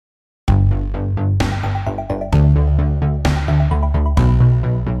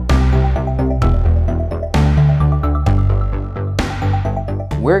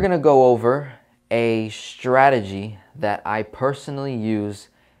we're going to go over a strategy that I personally use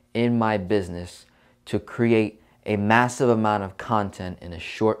in my business to create a massive amount of content in a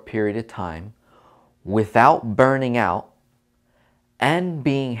short period of time without burning out and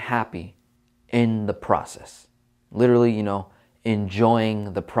being happy in the process. Literally,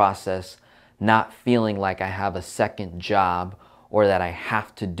 enjoying the process, not feeling like I have a second job or that I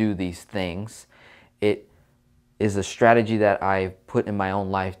have to do these things. It is a strategy that I've put in my own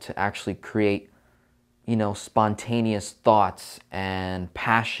life to actually create, spontaneous thoughts and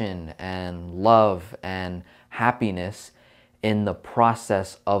passion and love and happiness in the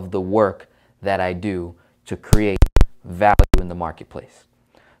process of the work that I do to create value in the marketplace.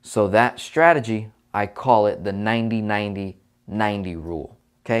 So that strategy, I call it the 90-90-90 rule,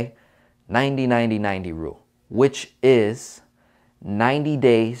 okay? 90-90-90 rule, which is 90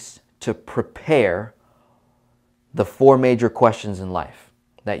 days to prepare the 4 major questions in life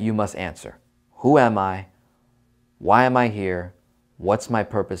that you must answer. Who am I? Why am I here? What's my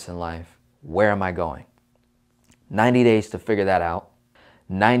purpose in life? Where am I going? 90 days to figure that out.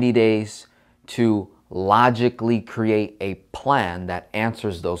 90 days to logically create a plan that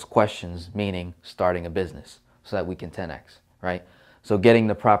answers those questions, meaning starting a business so that we can 10x, right? So getting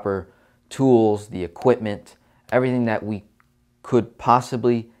the proper tools, the equipment, everything that we could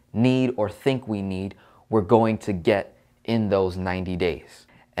possibly need or think we need, we're going to get in those 90 days.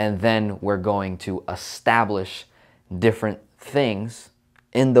 And then we're going to establish different things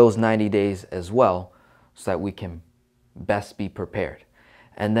in those 90 days as well so that we can best be prepared.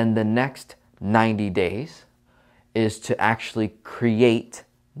 And then the next 90 days is to actually create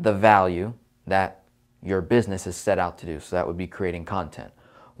the value that your business is set out to do. So that would be creating content,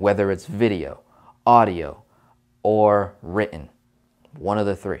 whether it's video, audio, or written, one of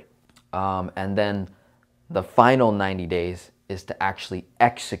the 3. And then the final 90 days is to actually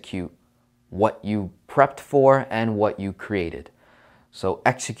execute what you prepped for and what you created. So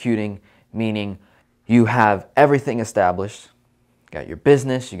executing, meaning you have everything established. You got your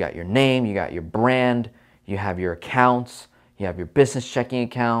business, you got your name, you got your brand, you have your accounts, you have your business checking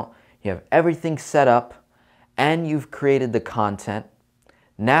account, you have everything set up, and you've created the content.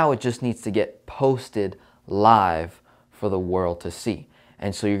 Now it just needs to get posted live for the world to see.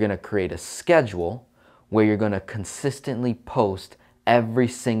 And so you're going to create a schedule where you're going to consistently post every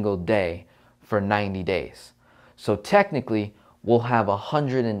single day for 90 days. So technically, we'll have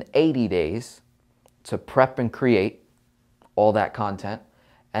 180 days to prep and create all that content,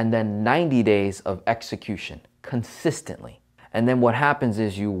 and then 90 days of execution consistently. And then what happens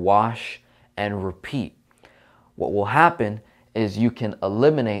is you wash and repeat. What will happen is you can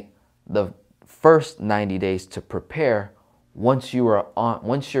eliminate the first 90 days to prepare once you're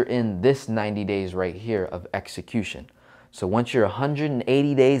in this 90 days right here of execution. So once you're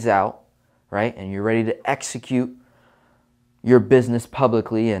 180 days out, right, and you're ready to execute your business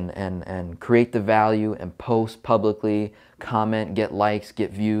publicly and create the value and post publicly, comment, get likes,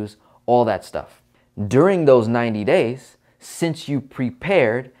 get views, all that stuff. During those 90 days, since you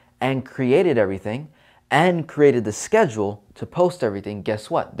prepared and created everything and created the schedule to post everything, guess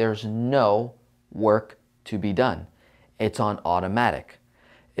what? There's no work to be done. It's on automatic.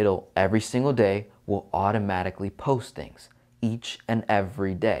 Every single day will automatically post things each and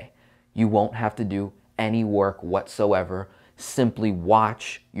every day. You won't have to do any work whatsoever. Simply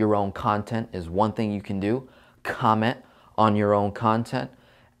watch your own content is one thing you can do. Comment on your own content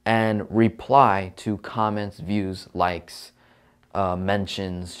and reply to comments, views, likes,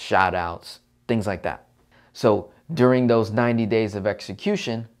 mentions, shout outs, things like that. So during those 90 days of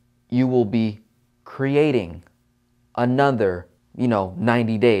execution, you will be creating another,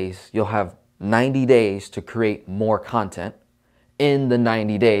 90 days. You'll have 90 days to create more content in the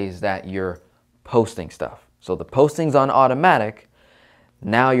 90 days that you're posting stuff. So the posting's on automatic.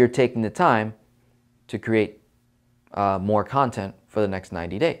 Now you're taking the time to create more content for the next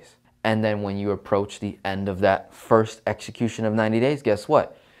 90 days. And then when you approach the end of that first execution of 90 days, guess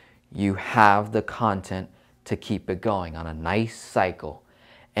what? You have the content to keep it going on a nice cycle.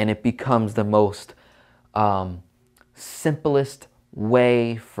 And it becomes the most simplest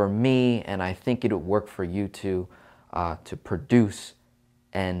way for me, and I think it would work for you to produce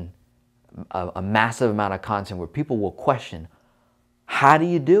a massive amount of content where people will question, how do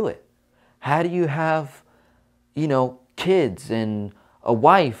you do it? How do you have, kids and a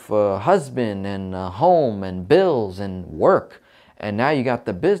wife, a husband, and a home, and bills, and work, and now you got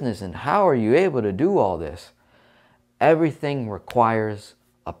the business, and how are you able to do all this? Everything requires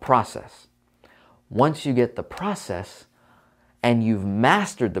a process. Once you get the process and you've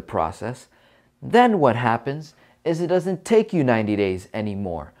mastered the process, then what happens is it doesn't take you 90 days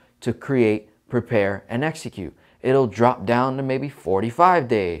anymore to create, prepare, and execute. It'll drop down to maybe 45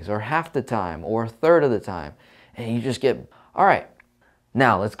 days or half the time or a third of the time. And you just get, all right,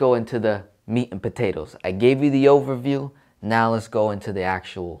 now let's go into the meat and potatoes. I gave you the overview. Now let's go into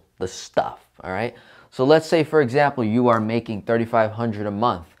the stuff, all right? So let's say, for example, you are making $3,500 a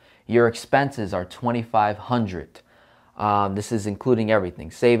month. Your expenses are $2,500. This is including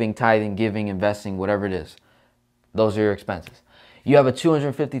everything, saving, tithing, giving, investing, whatever it is. Those are your expenses. You have a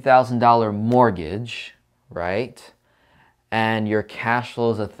 $250,000 mortgage, right? And your cash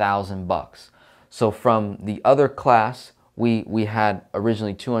flow is $1,000. So from the other class, we had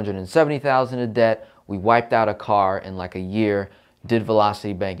originally $270,000 of debt. We wiped out a car in like a year, did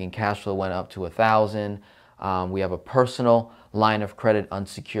velocity banking, cash flow went up to $1,000. We have a personal line of credit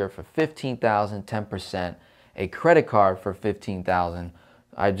unsecured for $15,000, 10%. A credit card for $15,000.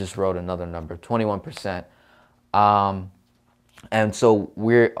 I just wrote another number, 21%. And so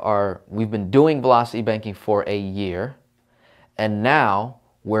we've been doing velocity banking for a year, and now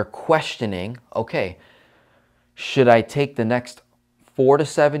we're questioning, okay, should I take the next 4 to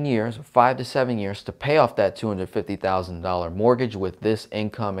 7 years, 5 to 7 years to pay off that $250,000 mortgage with this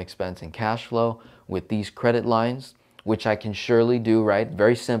income, expense, and cash flow with these credit lines, which I can surely do, right?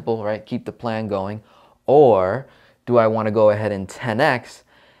 Very simple, right? Keep the plan going. Or do I want to go ahead and 10x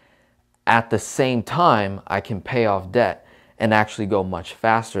at the same time I can pay off debt and actually go much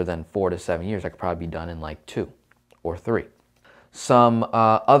faster than 4 to 7 years? I could probably be done in like 2 or 3. Some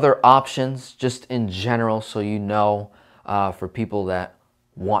other options just in general, so you know, for people that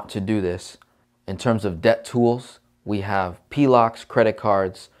want to do this. In terms of debt tools, we have HELOCs, credit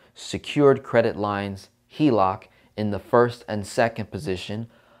cards, secured credit lines, HELOC in the first and second position,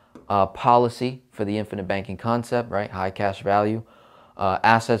 policy for the infinite banking concept, right? High cash value,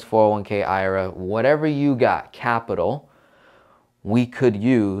 assets, 401k, IRA, whatever you got, capital, we could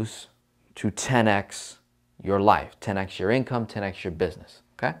use to 10x your life, 10x your income, 10x your business,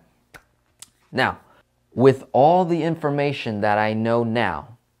 okay? Now, with all the information that I know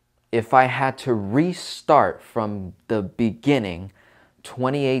now, if I had to restart from the beginning,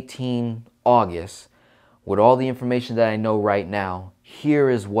 2018 August, with all the information that I know right now,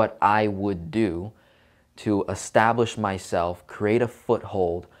 here is what I would do to establish myself, create a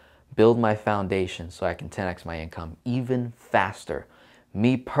foothold, build my foundation so I can 10x my income even faster.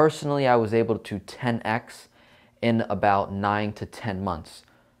 Me personally, I was able to 10x in about 9 to 10 months,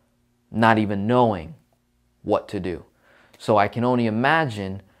 not even knowing what to do. So I can only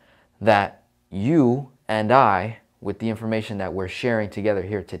imagine that you and I, with the information that we're sharing together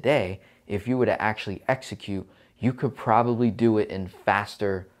here today, if you were to actually execute, you could probably do it in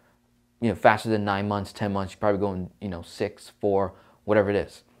faster, faster than 9 months, 10 months. You're probably going, 6, 4, whatever it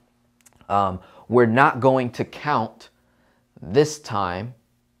is. We're not going to count this time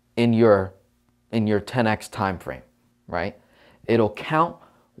in your 10x time frame, right? It'll count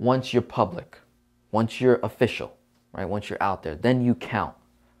once you're public, once you're official, right? Once you're out there, then you count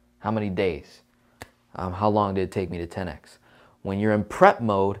how many days, how long did it take me to 10x. When you're in prep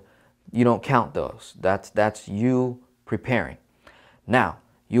mode, you don't count those. That's you preparing. Now,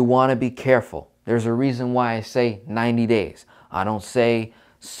 you want to be careful. There's a reason why I say 90 days. I don't say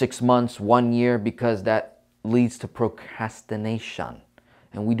 6 months, 1 year, because that leads to procrastination.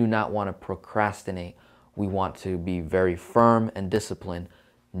 And we do not want to procrastinate. We want to be very firm and disciplined,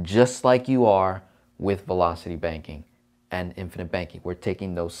 just like you are with velocity banking and infinite banking. We're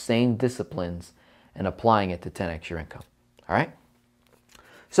taking those same disciplines and applying it to 10x your income. All right?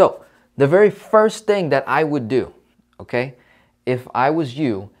 So the very first thing that I would do, okay, if I was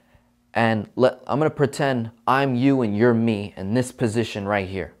you, and I'm going to pretend I'm you and you're me in this position right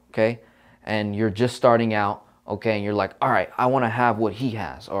here, okay? And you're just starting out, okay, and you're like, all right, I want to have what he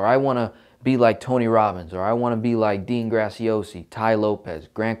has, or I want to be like Tony Robbins, or I want to be like Dean Graziosi, Ty Lopez,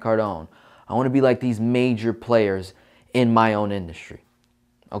 Grant Cardone. I want to be like these major players in my own industry.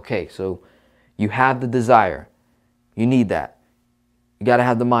 Okay, so you have the desire. You need that. You got to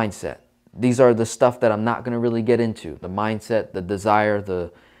have the mindset. These are the stuff that I'm not going to really get into. The mindset, the desire,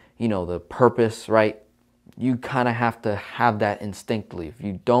 the purpose, right? You kind of have to have that instinctively. If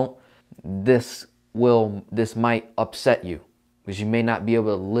you don't, this might upset you because you may not be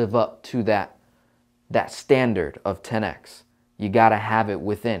able to live up to that standard of 10x. You got to have it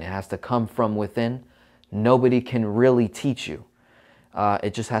within. It has to come from within. Nobody can really teach you.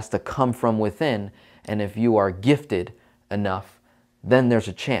 It just has to come from within. And if you are gifted enough, then there's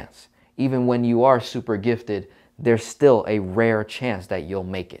a chance. Even when you are super gifted, there's still a rare chance that you'll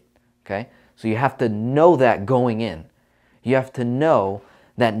make it. Okay? So you have to know that going in. You have to know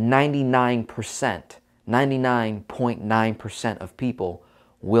that 99%, 99.9% of people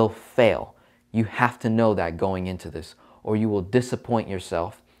will fail. You have to know that going into this, or you will disappoint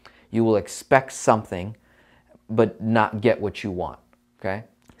yourself. You will expect something, but not get what you want, okay?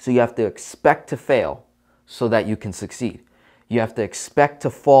 So you have to expect to fail so that you can succeed. You have to expect to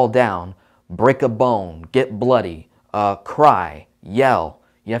fall down, break a bone, get bloody, cry, yell.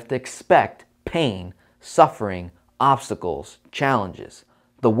 You have to expect pain, suffering, obstacles, challenges,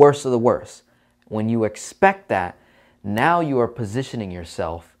 the worst of the worst. When you expect that, now you are positioning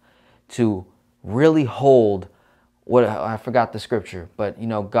yourself to really hold what, I forgot the scripture, but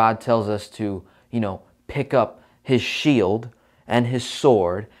God tells us to, pick up his shield and his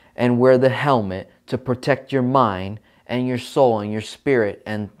sword and wear the helmet to protect your mind and your soul and your spirit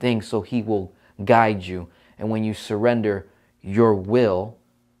and things, so he will guide you. And when you surrender your will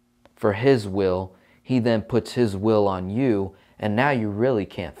for his will, he then puts his will on you, and now you really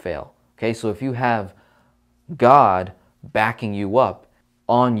can't fail. Okay, so if you have God backing you up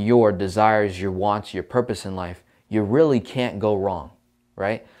on your desires, your wants, your purpose in life, you really can't go wrong,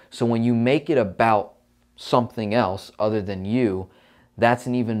 right? So when you make it about something else other than you, that's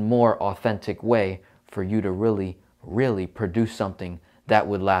an even more authentic way for you to really, really produce something that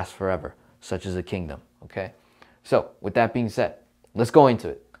would last forever, such as a kingdom, okay? So with that being said, let's go into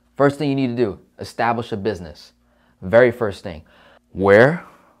it. First thing you need to do, establish a business. Very first thing. Where?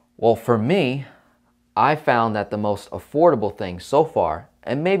 Well, for me, I found that the most affordable thing so far,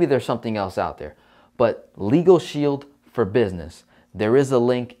 and maybe there's something else out there, but Legal Shield for Business. There is a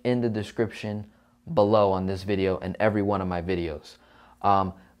link in the description below on this video and every one of my videos.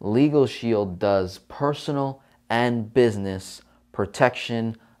 Legal Shield does personal and business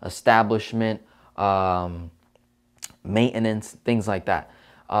protection, establishment, maintenance, things like that.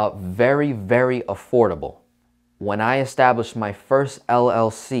 Very, very affordable. When I established my first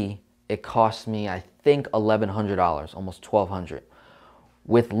LLC, it cost me, I think, $1,100, almost $1,200.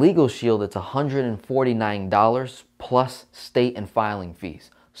 With Legal Shield, it's $149 plus state and filing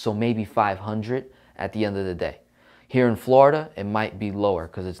fees. So maybe $500 at the end of the day. Here in Florida, it might be lower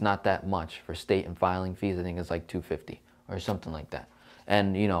because it's not that much for state and filing fees. I think it's like $250 or something like that.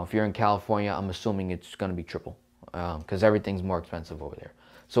 And if you're in California, I'm assuming it's going to be triple because everything's more expensive over there.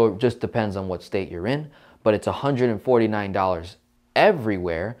 So it just depends on what state you're in, but it's $149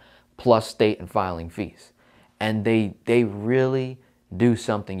 everywhere plus state and filing fees. And they really do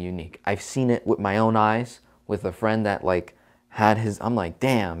something unique. I've seen it with my own eyes with a friend that had his, I'm like,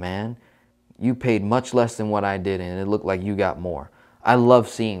 damn, man, you paid much less than what I did and it looked like you got more. I love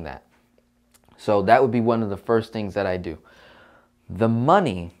seeing that. So that would be one of the first things that I do. The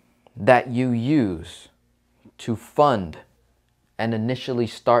money that you use to fund and initially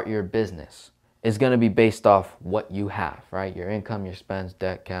start your business is going to be based off what you have, right? Your income, your spends,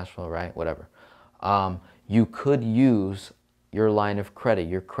 debt, cash flow, right? Whatever. You could use your line of credit,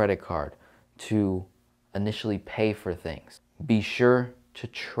 your credit card, to initially pay for things. Be sure to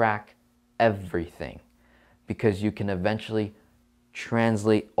track everything because you can eventually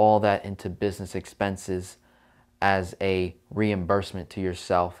translate all that into business expenses as a reimbursement to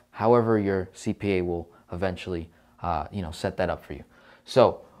yourself. However, your CPA will eventually, set that up for you.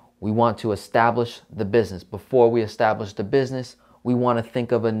 So we want to establish the business. Before we establish the business, we want to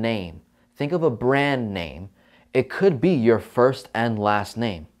think of a name. Think of a brand name. It could be your first and last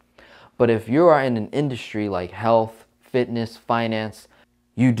name. But if you are in an industry like health, fitness, finance,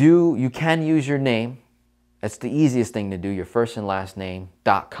 you can use your name. That's the easiest thing to do, your first and last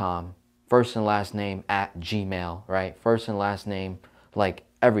name.com, first and last name @gmail, right? First and last name, like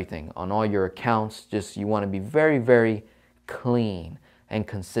everything on all your accounts. Just you want to be very, very clean and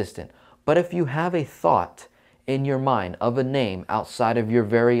consistent. But if you have a thought in your mind of a name outside of your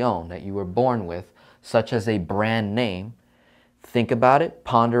very own that you were born with, such as a brand name, think about it,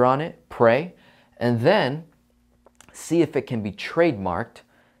 ponder on it, pray, and then see if it can be trademarked,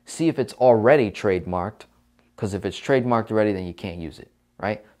 see if it's already trademarked, because if it's trademarked already, then you can't use it,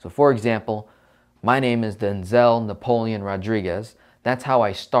 right? So for example, my name is Denzel Napoleon Rodriguez. That's how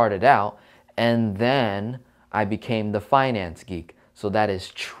I started out, and then I became the Finance Geek. So that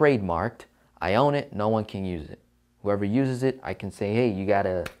is trademarked. I own it, no one can use it. Whoever uses it, I can say, hey, you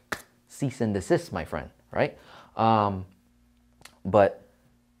gotta cease and desist, my friend, right? But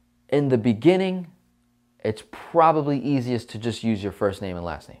in the beginning, it's probably easiest to just use your first name and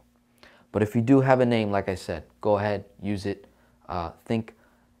last name. But if you do have a name, like I said, go ahead, use it. Think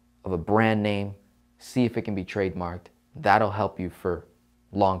of a brand name, see if it can be trademarked. That'll help you for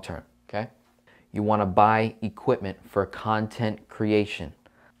long term, okay? You want to buy equipment for content creation.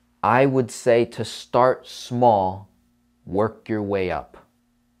 I would say to start small, work your way up.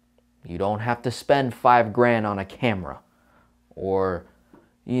 You don't have to spend 5 grand on a camera or,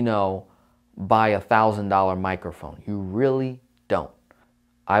 you know, buy a $1,000 microphone. You really don't.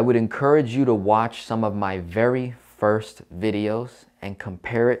 I would encourage you to watch some of my very first videos and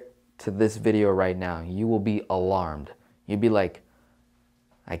compare it to this video right now. You will be alarmed. You'd be like,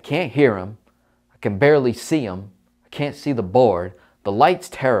 I can't hear him. I can barely see him. I can't see the board. The light's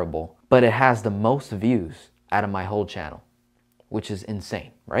terrible, but it has the most views out of my whole channel, which is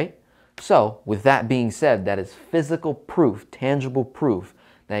insane, right? So with that being said, that is physical proof, tangible proof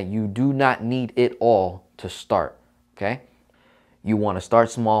that you do not need it all to start, okay? You want to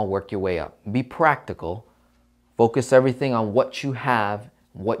start small, work your way up. Be practical. Focus everything on what you have,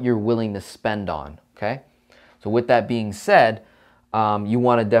 what you're willing to spend on, okay? So with that being said, you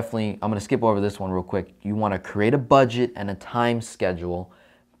want to definitely, I'm going to skip over this one real quick. You want to create a budget and a time schedule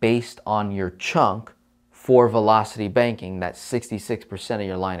based on your chunk for velocity banking, that's 66% of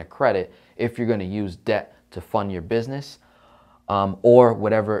your line of credit, if you're going to use debt to fund your business, or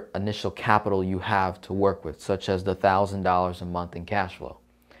whatever initial capital you have to work with, such as the $1,000 a month in cash flow.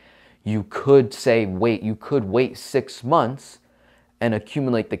 You could say you could wait 6 months and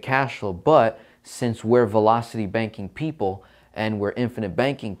accumulate the cash flow, but since we're velocity banking people and we're infinite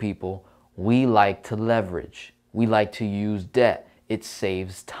banking people, we like to leverage. We like to use debt. It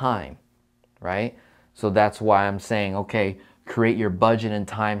saves time, right? So that's why I'm saying, okay, create your budget and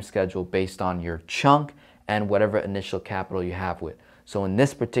time schedule based on your chunk and whatever initial capital you have with. So in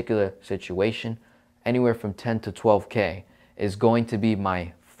this particular situation, anywhere from 10 to 12K is going to be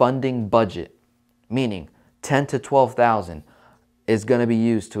my funding budget, meaning 10 to 12,000 is going to be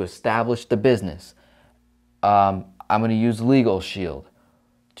used to establish the business. I'm going to use Legal Shield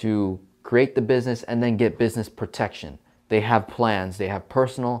to create the business and then get business protection. They have plans, they have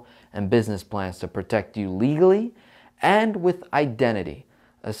personal and business plans to protect you legally and with identity,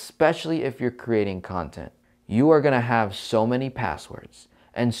 especially if you're creating content. You are going to have so many passwords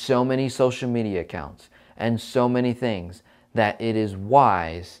and so many social media accounts and so many things that it is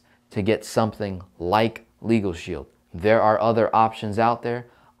wise to get something like Legal Shield. There are other options out there.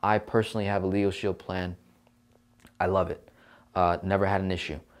 I personally have a Legal Shield plan. I love it. Never had an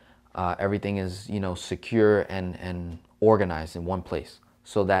issue. Everything is, you know, secure and organized in one place.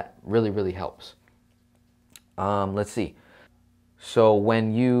 So that really, really helps. Let's see. So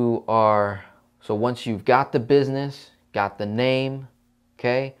once you've got the business, got the name,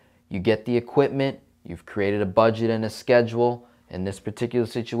 okay, you get the equipment, you've created a budget and a schedule. In this particular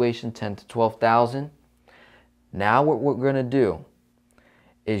situation, 10 to 12,000. Now what we're going to do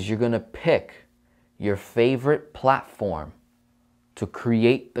is you're going to pick your favorite platform to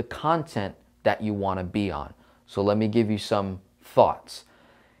create the content that you want to be on. So let me give you some thoughts.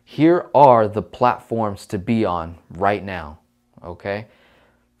 Here are the platforms to be on right now, okay?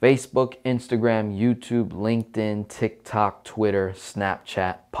 Facebook, Instagram, YouTube, LinkedIn, TikTok, Twitter,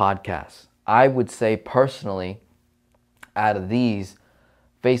 Snapchat, podcasts. I would say personally, out of these,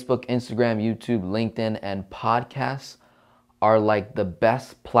 Facebook, Instagram, YouTube, LinkedIn, and podcasts are like the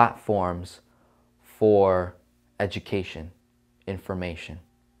best platforms for education, information,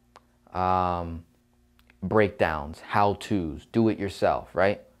 breakdowns, how-tos, do-it-yourself,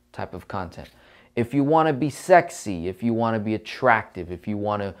 right? Type of content. If you want to be sexy, if you want to be attractive, if you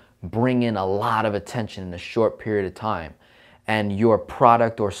want to bring in a lot of attention in a short period of time, and your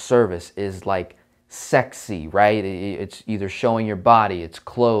product or service is like sexy, right? It's either showing your body, it's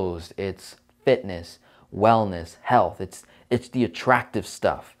clothes, it's fitness, wellness, health. It's the attractive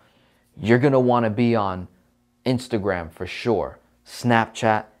stuff. You're going to want to be on Instagram for sure,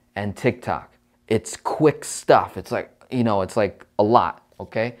 Snapchat, and TikTok. It's quick stuff. It's like, you know, it's like a lot,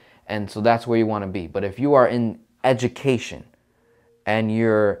 okay? And so that's where you want to be. But if you are in education and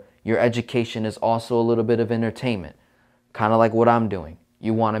your education is also a little bit of entertainment, kind of like what I'm doing,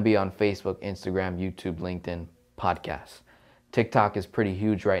 you want to be on Facebook, Instagram, YouTube, LinkedIn, podcasts. TikTok is pretty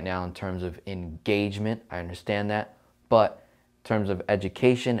huge right now in terms of engagement. I understand that. But in terms of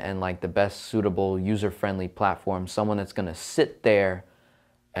education and like the best suitable user-friendly platform, someone that's going to sit there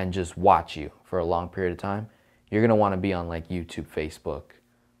and just watch you for a long period of time, you're going to want to be on like YouTube, Facebook,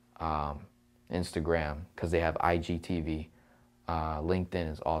 Instagram, because they have IGTV.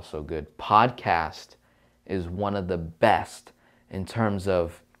 LinkedIn is also good. Podcast is one of the best in terms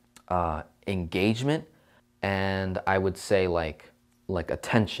of engagement, and I would say like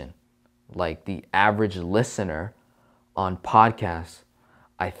attention. Like the average listener on podcasts,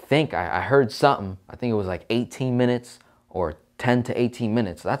 I think I heard something, I think it was like 18 minutes or 10 to 18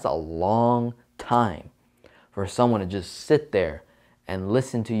 minutes. That's a long time for someone to just sit there and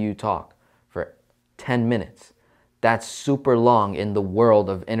listen to you talk for 10 minutes. That's super long in the world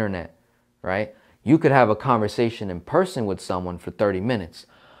of internet, right? You could have a conversation in person with someone for 30 minutes,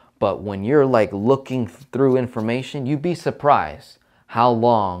 but when you're like looking through information, you'd be surprised how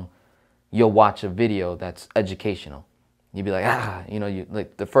long you'll watch a video that's educational. You'd be like, you know,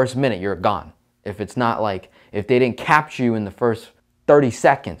 like the first minute you're gone. If it's not like, if they didn't capture you in the first 30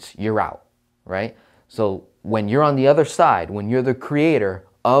 seconds, you're out, right? So when you're on the other side, when you're the creator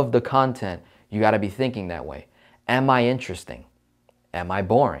of the content, you got to be thinking that way. Am I interesting? Am I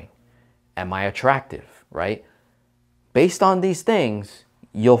boring? Am I attractive, right? Based on these things,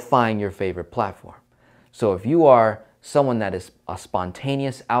 you'll find your favorite platform. So if you are someone that is a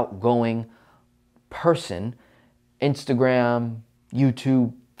spontaneous, outgoing person, Instagram,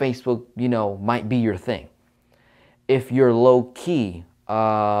 YouTube, Facebook, you know, might be your thing. If you're low key,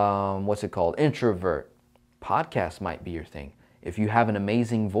 what's it called? Introvert, podcast might be your thing. If you have an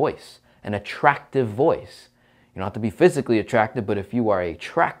amazing voice, an attractive voice, you don't have to be physically attractive, but if you are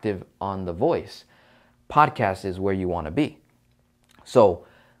attractive on the voice, podcast is where you want to be. So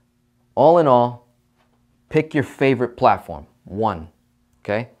all in all, pick your favorite platform, one,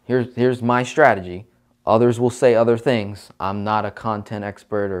 okay? Here's my strategy. Others will say other things. I'm not a content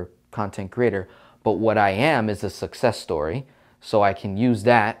expert or content creator, but what I am is a success story. So I can use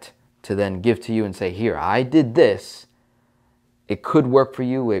that to then give to you and say, here, I did this. It could work for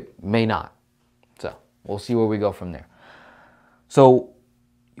you, it may not. So we'll see where we go from there. So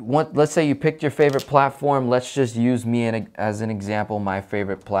let's say you picked your favorite platform. Let's just use me as an example. My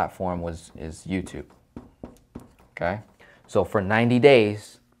favorite platform is YouTube. Okay. So for 90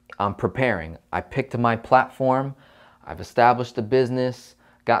 days, I'm preparing. I picked my platform. I've established a business,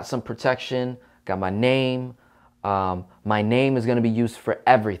 got some protection, got my name. My name is going to be used for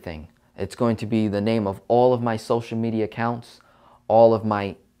everything. It's going to be the name of all of my social media accounts, all of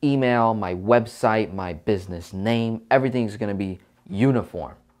my email, my website, my business name. Everything's going to be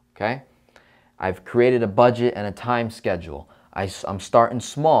uniform. Okay. I've created a budget and a time schedule. I'm starting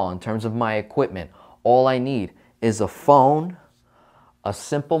small in terms of my equipment. All I need is a phone, a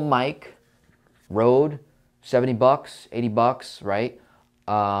simple mic, Rode, 70 bucks, 80 bucks, right?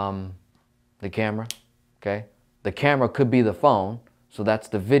 The camera, okay? The camera could be the phone, so that's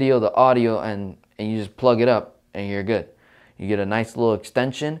the video, the audio, and you just plug it up and you're good. You get a nice little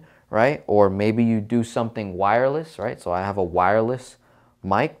extension, right? Or maybe you do something wireless, right? So I have a wireless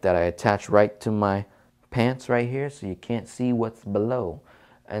mic that I attach right to my pants right here so you can't see what's below.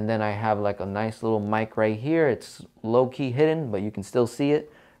 And then I have like a nice little mic right here. It's low-key hidden, but you can still see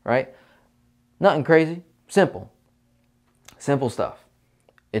it, right? Nothing crazy, simple. Simple stuff.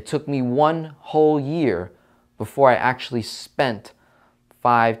 It took me 1 whole year before I actually spent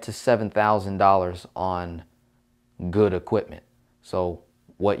 $5,000 to $7,000 on good equipment. So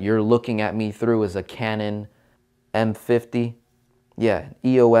what you're looking at me through is a Canon M50. Yeah,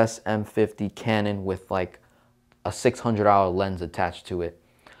 EOS M50 Canon with like a $600 lens attached to it.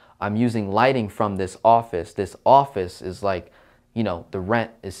 I'm using lighting from this office. This office is like, you know, the rent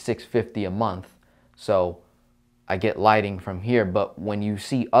is $650 a month. So I get lighting from here. But when you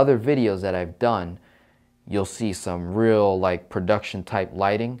see other videos that I've done, you'll see some real like production type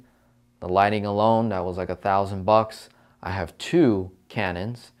lighting. The lighting alone, that was like $1,000. I have 2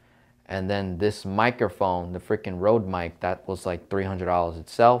 Canons. And then this microphone, the freaking Rode mic, that was like $300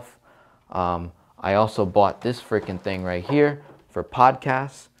 itself. I also bought this freaking thing right here for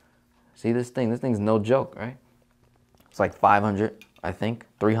podcasts. See this thing? This thing's no joke, right? It's like 500, I think,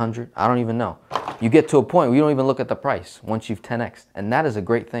 300. I don't even know. You get to a point where you don't even look at the price once you've 10x. And that is a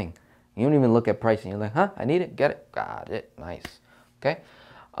great thing. You don't even look at pricing. You're like, huh, I need it, get it, got it, nice. Okay.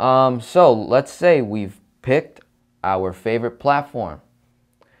 So let's say we've picked our favorite platform.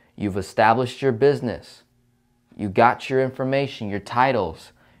 You've established your business. You got your information, your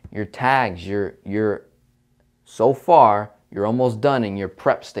titles, your tags, so far, you're almost done in your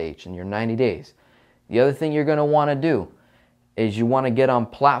prep stage in your 90 days. The other thing you're going to want to do is you want to get on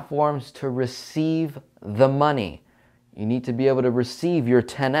platforms to receive the money. You need to be able to receive your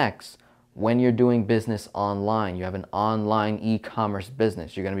 10x when you're doing business online. You have an online e-commerce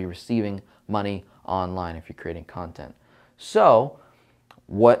business. You're going to be receiving money online if you're creating content. So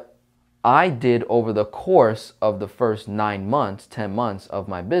what I did over the course of the first 9 months, 10 months of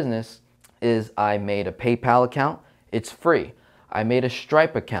my business is I made a PayPal account. It's free. I made a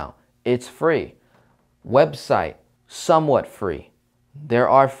Stripe account. It's free. Website, somewhat free. There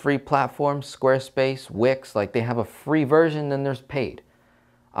are free platforms, Squarespace, Wix, like they have a free version, then there's paid.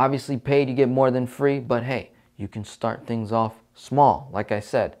 Obviously paid, you get more than free, but hey, you can start things off small, like I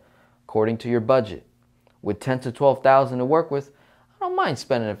said, according to your budget. With 10 to 12,000 to work with, I don't mind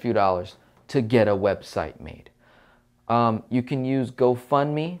spending a few dollars to get a website made. You can use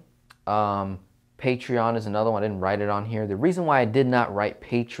GoFundMe. Patreon is another one. I didn't write it on here. The reason why I did not write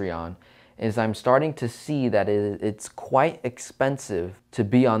Patreon is I'm starting to see that it's quite expensive to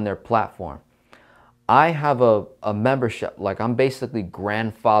be on their platform. I have a membership, like I'm basically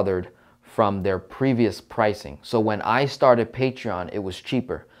grandfathered from their previous pricing. So when I started Patreon, it was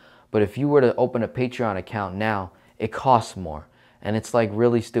cheaper. But if you were to open a Patreon account now, it costs more. And it's like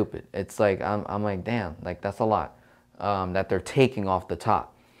really stupid. It's like, I'm like, damn, like that's a lot that they're taking off the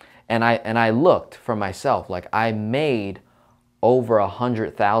top. And I looked for myself, like I made over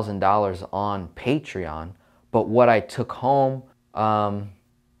 $100,000 on Patreon, but what I took home,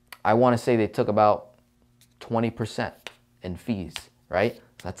 I want to say they took about 20% in fees, right?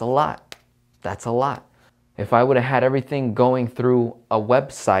 That's a lot. That's a lot. If I would have had everything going through a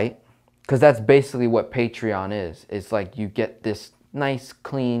website, because that's basically what Patreon is. It's like you get this nice,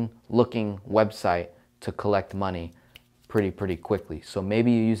 clean looking website to collect money pretty quickly. So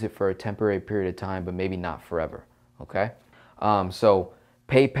maybe you use it for a temporary period of time, but maybe not forever, okay? So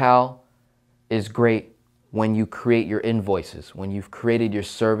PayPal is great when you create your invoices, when you've created your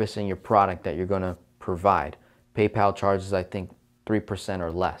service and your product that you're gonna provide. PayPal charges, I think, 3%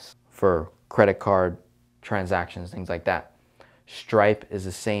 or less for credit card transactions, things like that. Stripe is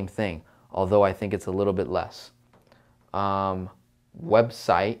the same thing, although I think it's a little bit less.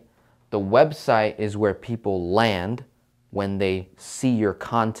 Website. The website is where people land when they see your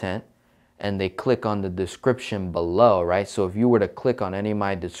content and they click on the description below, right? So if you were to click on any of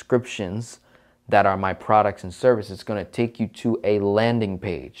my descriptions that are my products and services, it's gonna take you to a landing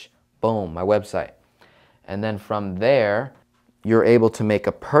page. Boom, my website. And then from there, you're able to make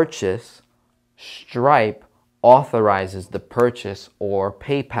a purchase. Stripe authorizes the purchase, or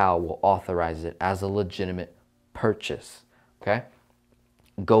PayPal will authorize it as a legitimate purchase, okay?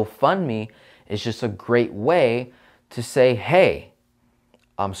 GoFundMe is just a great way to say, hey,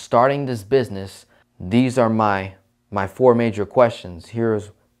 I'm starting this business. These are my 4 major questions.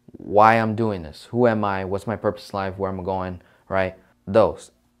 Here's why I'm doing this. Who am I? What's my purpose in life? Where am I going? Right?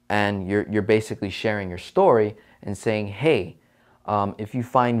 Those. And you're basically sharing your story and saying, hey, if you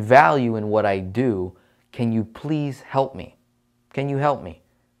find value in what I do, can you please help me? Can you help me?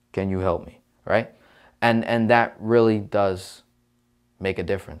 Can you help me? Right? And that really does make a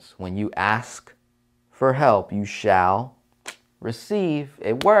difference. When you ask for help, you shall receive.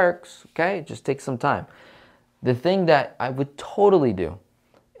 It works, okay? It just takes some time. The thing that I would totally do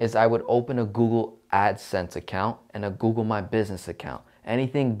is I would open a Google AdSense account and a Google My Business account.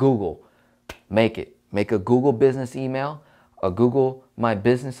 Anything Google, make it. Make a Google business email, a Google My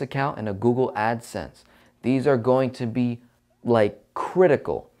Business account, and a Google AdSense. These are going to be like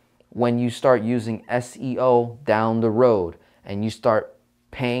critical when you start using SEO down the road and you start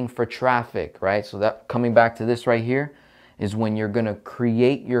paying for traffic, right? So that, coming back to this right here, is when you're gonna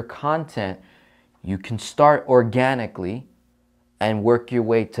create your content, you can start organically and work your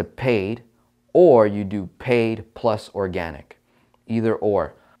way to paid, or you do paid plus organic, either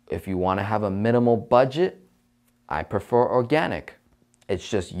or. If you wanna have a minimal budget, I prefer organic. It's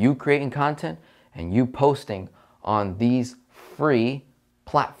just you creating content and you posting on these free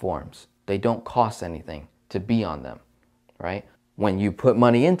platforms. They don't cost anything to be on them, right? When you put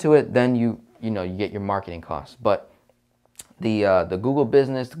money into it, then you get your marketing costs. But the Google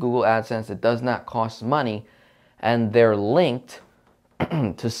Business, the Google AdSense, it does not cost money, and they're linked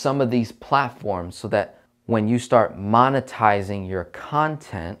to some of these platforms so that when you start monetizing your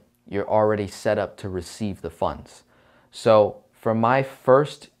content, you're already set up to receive the funds. So for my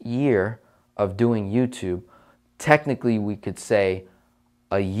first year of doing YouTube, technically we could say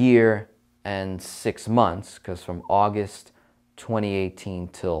a year and 6 months, because from August 2018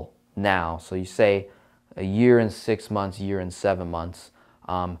 till now, so you say a year and 6 months, year and 7 months.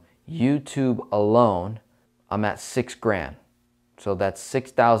 YouTube alone, I'm at $6,000. So that's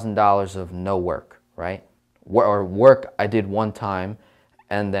 $6,000 of no work, right? Or work I did one time,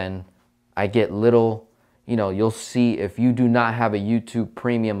 and then I get little, you'll see if you do not have a YouTube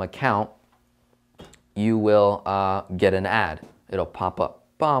premium account, you will get an ad. It'll pop up,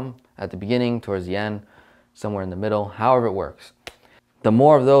 bum, at the beginning, towards the end, somewhere in the middle, however it works. The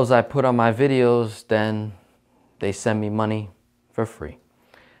more of those I put on my videos, then they send me money for free.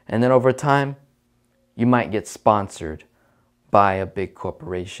 And then over time, you might get sponsored by a big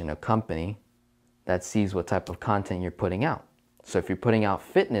corporation, a company that sees what type of content you're putting out. So if you're putting out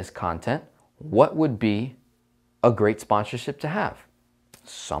fitness content, what would be a great sponsorship to have?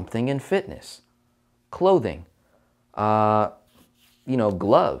 Something in fitness, clothing, gloves.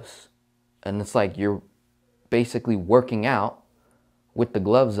 And it's like you're basically working out with the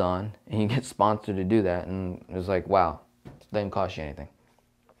gloves on, and you get sponsored to do that. And it was like, wow, it doesn't cost you anything.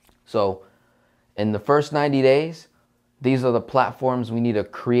 So in the first 90 days, these are the platforms we need to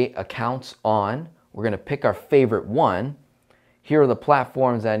create accounts on. We're going to pick our favorite one. Here are the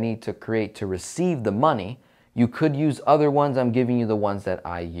platforms I need to create to receive the money. You could use other ones. I'm giving you the ones that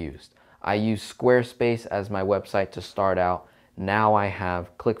I used. I used Squarespace as my website to start out. Now I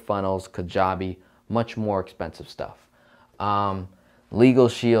have ClickFunnels, Kajabi, much more expensive stuff. Legal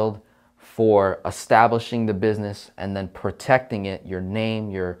Shield for establishing the business and then protecting it, your name,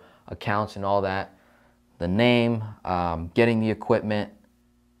 your accounts and all that. The name, getting the equipment,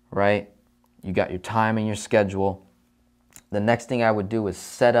 right? You got your time and your schedule. The next thing I would do is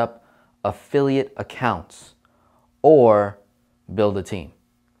set up affiliate accounts or build a team.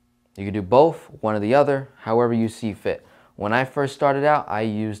 You can do both, one or the other, however you see fit. When I first started out, I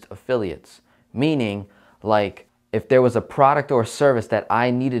used affiliates, meaning like if there was a product or a service that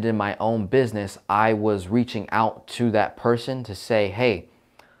I needed in my own business, I was reaching out to that person to say, hey,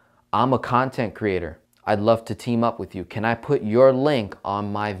 I'm a content creator. I'd love to team up with you. Can I put your link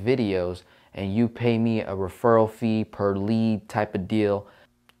on my videos and you pay me a referral fee per lead type of deal?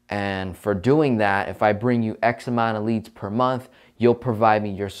 And for doing that, if I bring you X amount of leads per month, you'll provide me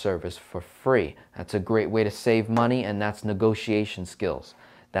your service for free. That's a great way to save money, and that's negotiation skills.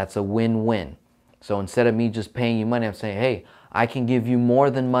 That's a win-win. So instead of me just paying you money, I'm saying, hey, I can give you more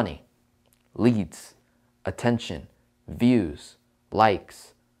than money. Leads, attention, views,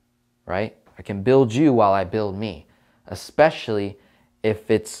 likes, right? I can build you while I build me, especially if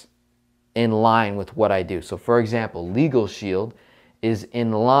it's in line with what I do. So for example, Legal Shield is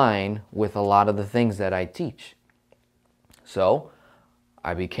in line with a lot of the things that I teach. So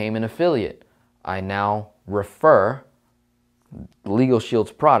I became an affiliate. I now refer Legal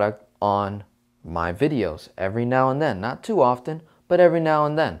Shield's product on my videos every now and then. Not too often, but every now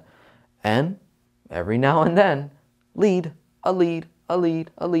and then. And every now and then, lead, a lead, a lead,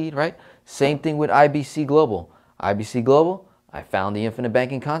 a lead, right? Same thing with IBC Global. IBC Global, I found the infinite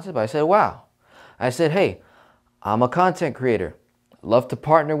banking concept. I said, wow. I said, hey, I'm a content creator. Love to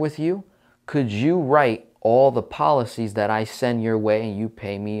partner with you. Could you write all the policies that I send your way and you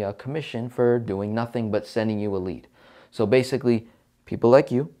pay me a commission for doing nothing but sending you a lead? So basically, people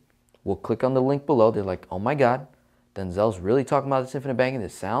like you will click on the link below. They're like, oh my God, Denzel's really talking about this infinite banking.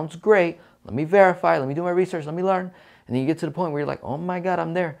 This sounds great. Let me verify. Let me do my research. Let me learn. And then you get to the point where you're like, oh my God,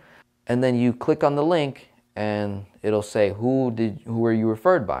 I'm there. And then you click on the link and it'll say, who were you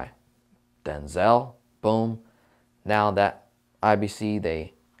referred by? Denzel. Boom. Now that IBC,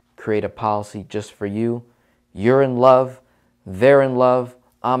 they create a policy just for you. You're in love. They're in love.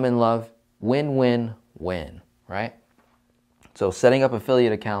 I'm in love. Win, win, win, right? So setting up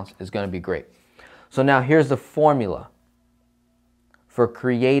affiliate accounts is going to be great. So now here's the formula for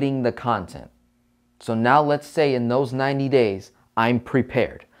creating the content. So now let's say in those 90 days, I'm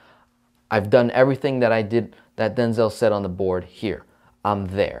prepared. I've done everything that I did, that Denzel said on the board here. I'm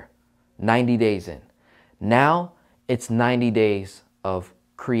there. 90 days in. Now it's 90 days of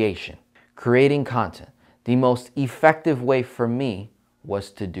creation, creating content. The most effective way for me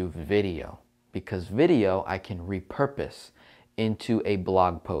was to do video, because video I can repurpose into a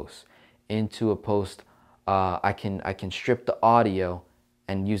blog post, into a post. I can strip the audio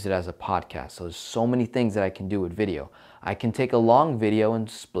and use it as a podcast. So there's so many things that I can do with video. I can take a long video and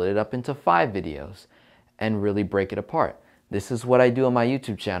split it up into 5 videos and really break it apart. This is what I do on my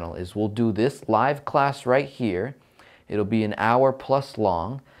YouTube channel, is we'll do this live class right here. It'll be an hour plus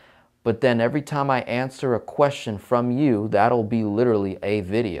long, but then every time I answer a question from you, that'll be literally a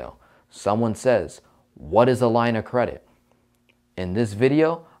video. Someone says, what is a line of credit? In this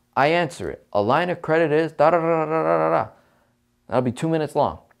video, I answer it. A line of credit is da da da da da da. That'll be 2 minutes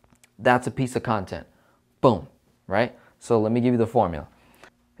long. That's a piece of content. Boom, right? So let me give you the formula.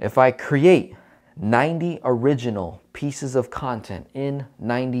 If I create 90 original pieces of content in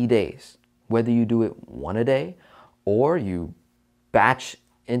 90 days, whether you do it one a day or you batch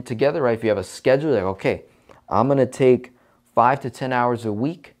in together, right? If you have a schedule, like, okay, I'm going to take 5 to 10 hours a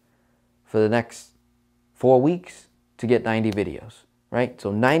week for the next 4 weeks to get 90 videos, right?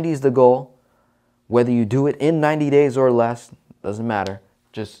 So 90 is the goal. Whether you do it in 90 days or less, doesn't matter.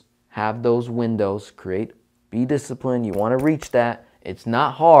 Just have those windows, be disciplined. You want to reach that. It's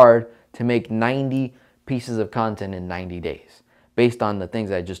not hard to make 90 pieces of content in 90 days based on the things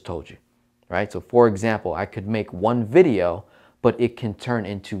I just told you, right? So for example, I could make one video, but it can turn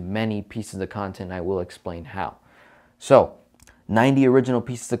into many pieces of content. I will explain how. So 90 original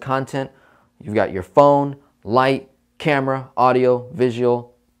pieces of content. You've got your phone, light, camera, audio,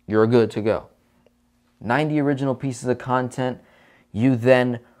 visual. You're good to go. 90 original pieces of content. You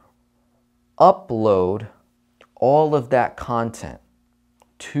then upload all of that content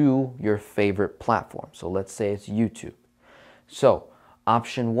to your favorite platform. So let's say it's YouTube. So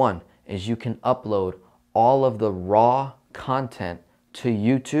option one is you can upload all of the raw content to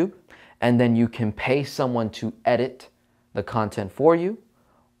YouTube, and then you can pay someone to edit the content for you,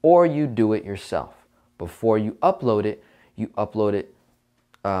 or you do it yourself. Before you upload it,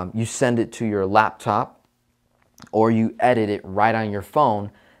 you send it to your laptop, or you edit it right on your phone,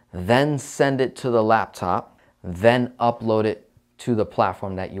 then send it to the laptop, then upload it to the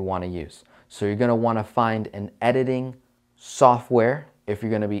platform that you want to use. So you're going to want to find an editing software if you're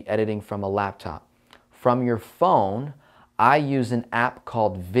going to be editing from a laptop. From your phone, I use an app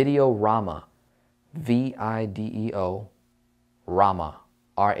called Videorama, V-I-D-E-O, Rama,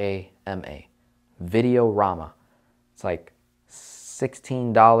 R-A-M-A, Videorama. It's like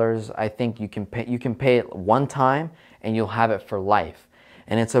 $16. I think you can pay it one time and you'll have it for life.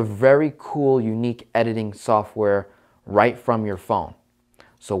 And it's a very cool, unique editing software right from your phone.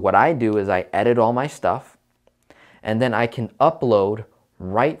 So what I do is I edit all my stuff, and then I can upload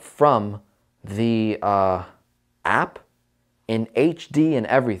right from the app in HD and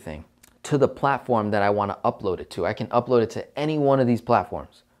everything to the platform that I want to upload it to. I can upload it to any one of these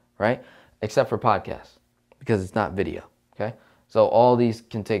platforms, right? Except for podcasts, because it's not video, okay? So all these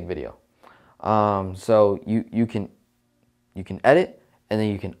can take video. So you can edit, and then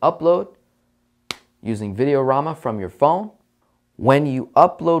you can upload using Videorama from your phone. When you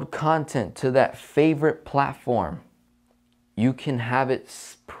upload content to that favorite platform, you can have it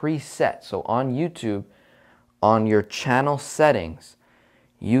preset. So on YouTube, on your channel settings,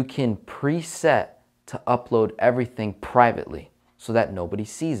 you can preset to upload everything privately so that nobody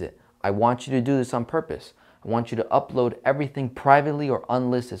sees it. I want you to do this on purpose. I want you to upload everything privately or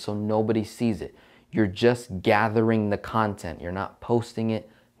unlisted so nobody sees it. You're just gathering the content. You're not posting it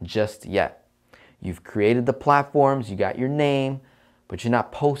just yet. You've created the platforms, you got your name, but you're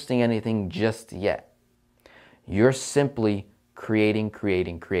not posting anything just yet. You're simply creating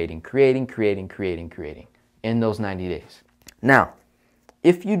in those 90 days. Now,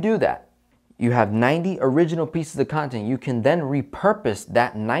 if you do that, you have 90 original pieces of content. You can then repurpose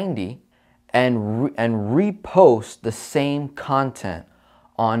that 90 and repost the same content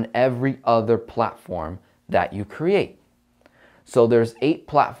on every other platform that you create. So there's 8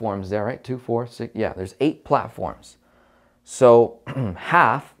 platforms there, right? 2, 4, 6, yeah, there's 8 platforms. So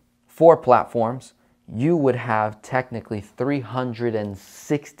 4 platforms, you would have technically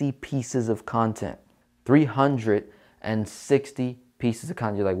 360 pieces of content. 360 pieces of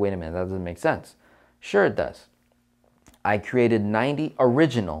content. You're like, wait a minute, that doesn't make sense. Sure it does. I created 90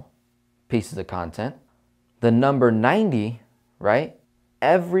 original pieces of content. The number 90, right?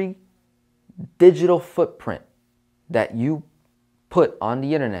 Every digital footprint that you put on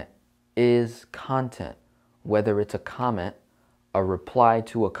the internet is content, whether it's a comment, a reply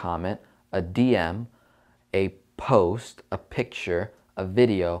to a comment, a DM, a post, a picture, a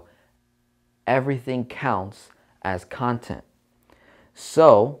video. Everything counts as content.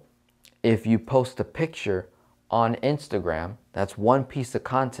 So if you post a picture on Instagram, that's one piece of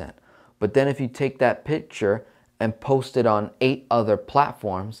content. But then if you take that picture and post it on 8 other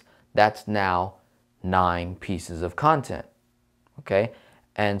platforms, that's now 9 pieces of content. Okay?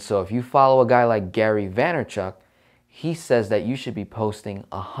 And so if you follow a guy like Gary Vaynerchuk, he says that you should be posting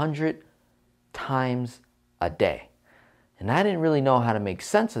 100 times a day. And I didn't really know how to make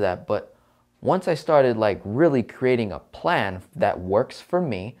sense of that, but once I started like really creating a plan that works for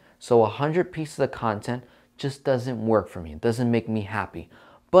me, so 100 pieces of content just doesn't work for me. It doesn't make me happy.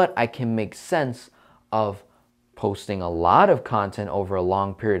 But I can make sense of posting a lot of content over a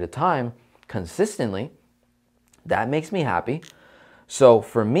long period of time consistently. That makes me happy. So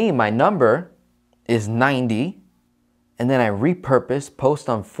for me, my number is 90, and then I repurpose, post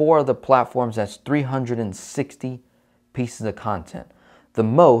on 4 other platforms. That's 360 pieces of content. The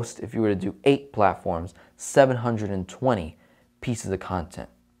most, if you were to do 8 platforms, 720 pieces of content.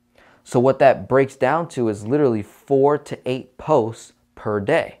 So what that breaks down to is literally 4 to 8 posts per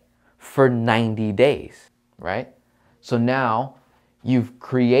day for 90 days, right? So now you've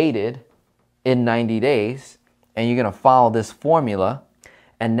created in 90 days, and you're going to follow this formula,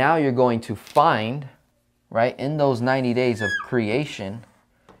 and now you're going to find, right, in those 90 days of creation,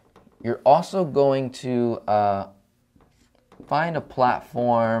 you're also going to find a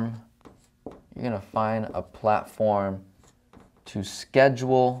platform. You're going to find a platform to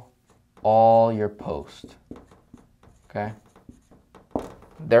schedule all your posts, okay?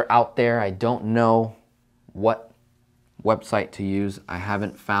 They're out there. I don't know what website to use. I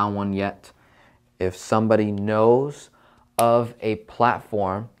haven't found one yet. If somebody knows of a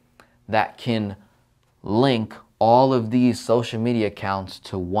platform that can link all of these social media accounts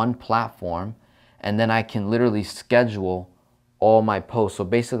to one platform, and then I can literally schedule all my posts. So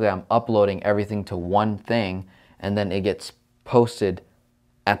basically I'm uploading everything to one thing, and then it gets posted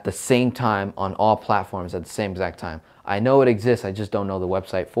at the same time on all platforms at the same exact time. I know it exists, I just don't know the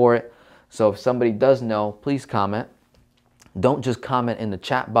website for it. So if somebody does know, please comment. Don't just comment in the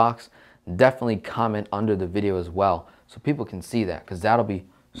chat box, definitely comment under the video as well so people can see that, because that'll be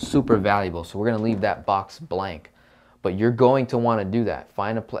super valuable. So we're going to leave that box blank, but you're going to want to do that.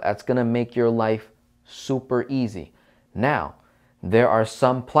 Find a that's going to make your life super easy. Now, there are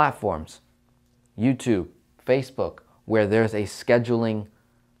some platforms, YouTube, Facebook, where there's a scheduling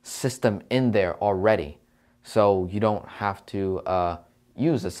system in there already, so you don't have to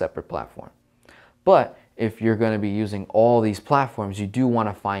use a separate platform. But if you're going to be using all these platforms, you do want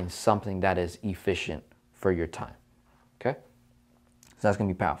to find something that is efficient for your time. Okay? So that's going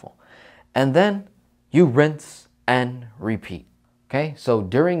to be powerful. And then you rinse and repeat. Okay? So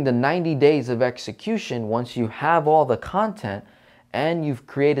during the 90 days of execution, once you have all the content and you've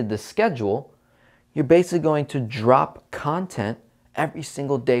created the schedule, you're basically going to drop content every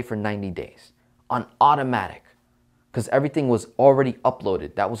single day for 90 days on automatic, because everything was already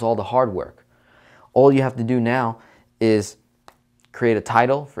uploaded. That was all the hard work. All you have to do now is create a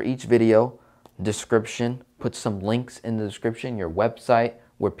title for each video, description, put some links in the description, your website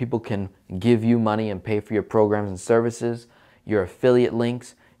where people can give you money and pay for your programs and services, your affiliate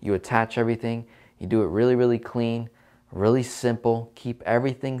links, you attach everything, you do it really, really clean, really simple, keep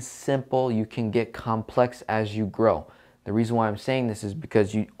everything simple. You can get complex as you grow. The reason why I'm saying this is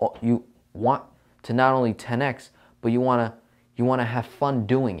because you want to not only 10x, but you want to have fun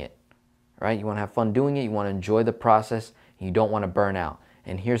doing it. Right? You want to have fun doing it, you want to enjoy the process, and you don't want to burn out.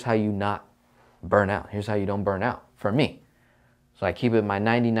 And here's how you not burn out. Here's how you don't burn out for me. So I keep it my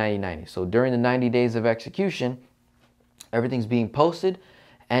 90-90-90. So during the 90 days of execution, everything's being posted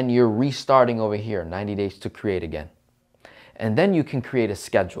and you're restarting over here, 90 days to create again. And then you can create a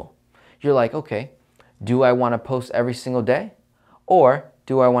schedule. You're like, okay, do I want to post every single day? Or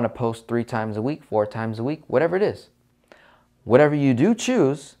do I want to post 3 times a week, 4 times a week, whatever it is? Whatever you do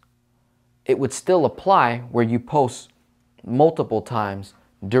choose, it would still apply where you post multiple times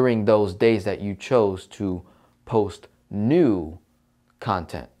during those days that you chose to post new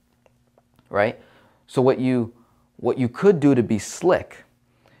content, right? So what you could do to be slick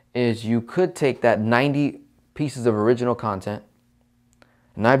is you could take that 90 pieces of original content,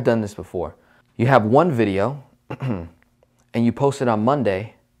 and I've done this before. You have one video and you post it on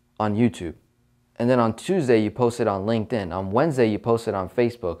Monday on YouTube, and then on Tuesday you post it on LinkedIn, on Wednesday you post it on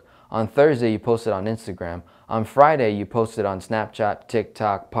Facebook, on Thursday, you post it on Instagram. On Friday, you post it on Snapchat,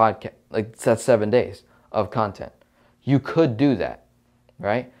 TikTok, podcast. Like, that's 7 days of content. You could do that,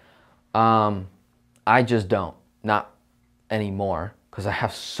 right? I just don't. Not anymore, because I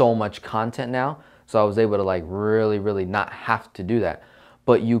have so much content now. So I was able to like really, really not have to do that.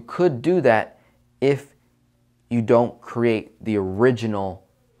 But you could do that if you don't create the original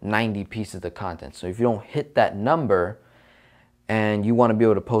 90 pieces of content. So if you don't hit that number, and you want to be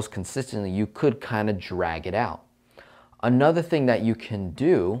able to post consistently, you could kind of drag it out. Another thing that you can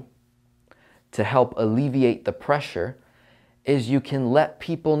do to help alleviate the pressure is you can let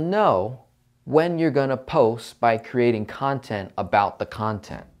people know when you're going to post by creating content about the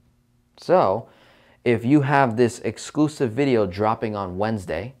content. So if you have this exclusive video dropping on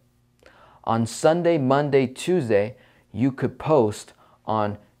Wednesday, on Sunday, Monday, Tuesday, you could post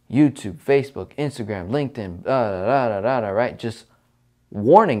on YouTube, Facebook, Instagram, LinkedIn, right? Just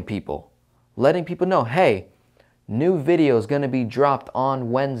warning people, letting people know, hey, new video is going to be dropped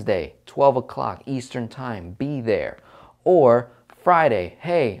on Wednesday, 12 o'clock Eastern time, be there. Or Friday,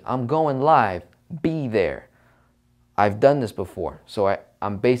 hey, I'm going live, be there. I've done this before, so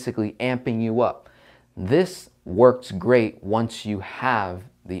I'm basically amping you up. This works great once you have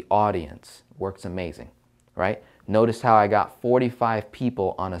the audience. Works amazing, right? Notice how I got 45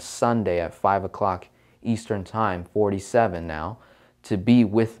 people on a Sunday at 5 o'clock Eastern time, 47 now, to be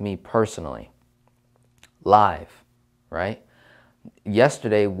with me personally, live, right?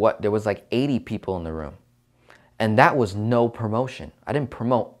 Yesterday, there was like 80 people in the room, and that was no promotion. I didn't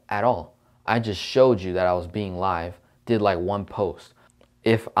promote at all. I just showed you that I was being live, did like one post.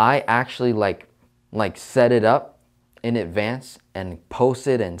 If I actually like set it up in advance and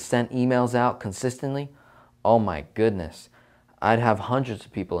posted and sent emails out consistently, oh my goodness, I'd have hundreds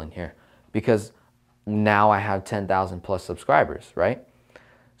of people in here, because now I have 10,000 plus subscribers, right?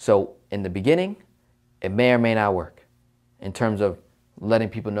 So in the beginning, it may or may not work in terms of letting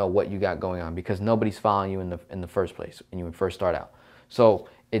people know what you got going on, because nobody's following you in the first place when you first start out. So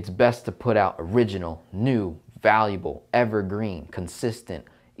it's best to put out original, new, valuable, evergreen, consistent,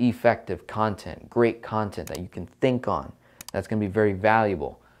 effective content, great content that you can think on. That's going to be very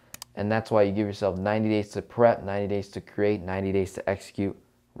valuable. And that's why you give yourself 90 days to prep, 90 days to create, 90 days to execute,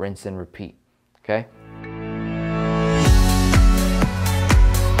 rinse and repeat. Okay?